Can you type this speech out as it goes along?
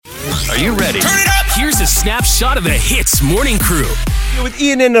Are you ready? Turn it up! Here's a snapshot of the Hits Morning Crew. With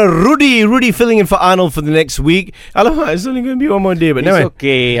Ian and Rudy filling in for Arnold for the next week. Alamak, it's only going to be one more day, but It's never mind.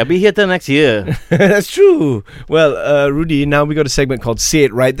 okay. I'll be here till next year. That's true. Well, Rudy, now we got a segment called Say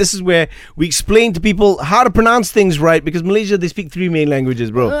It Right. This is where we explain to people how to pronounce things right, because Malaysia, they speak 3 main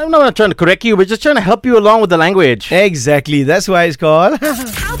languages, bro. I'm not trying to correct you. We're just trying to help you along with the language. Exactly. That's why it's called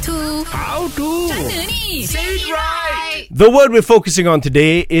How to? Mana ni? Say it right. The word we're focusing on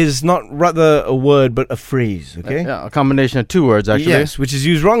today is not rather a word, but a phrase, okay? Yeah, a combination of 2 words, actually. Yes, which is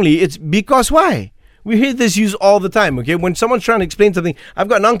used wrongly. It's because why? We hear this used all the time, okay? When someone's trying to explain something, I've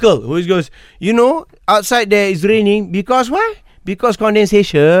got an uncle who always goes, outside there is raining because why? Because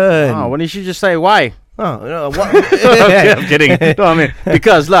condensation. Oh, when you should just say why? Oh, no, what? Okay, I'm kidding. No, I mean,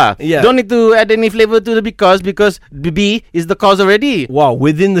 because lah. Yeah. Don't need to add any flavor to the because B is the cause already. Wow,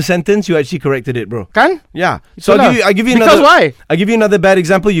 within the sentence, you actually corrected it, bro. Kan? Yeah. So Itulah. I'll give you Because another. why? I'll give you another bad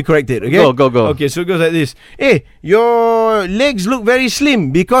example. You correct it. Okay. Go. Okay, so it goes like this. Hey, your legs look very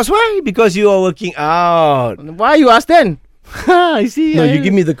slim. Because why? Because you are working out. Why you ask then? I see. No, you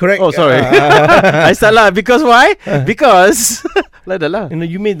give me the correct. Oh, sorry. I said lah. Because why? Because. Like that lah.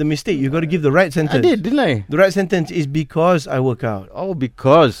 You made the mistake. You got to give the right sentence. I did, didn't I? The right sentence is because I work out. Oh,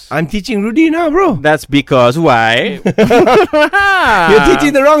 because. I'm teaching Rudy now, bro. That's because why? You're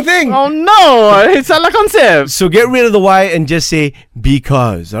teaching the wrong thing. Oh no, it's salah concept. So get rid of the why and just say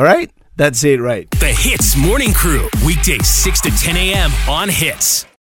because. All right? That's it, right? The Hits Morning Crew. Weekdays 6 to 10 a.m. on Hits.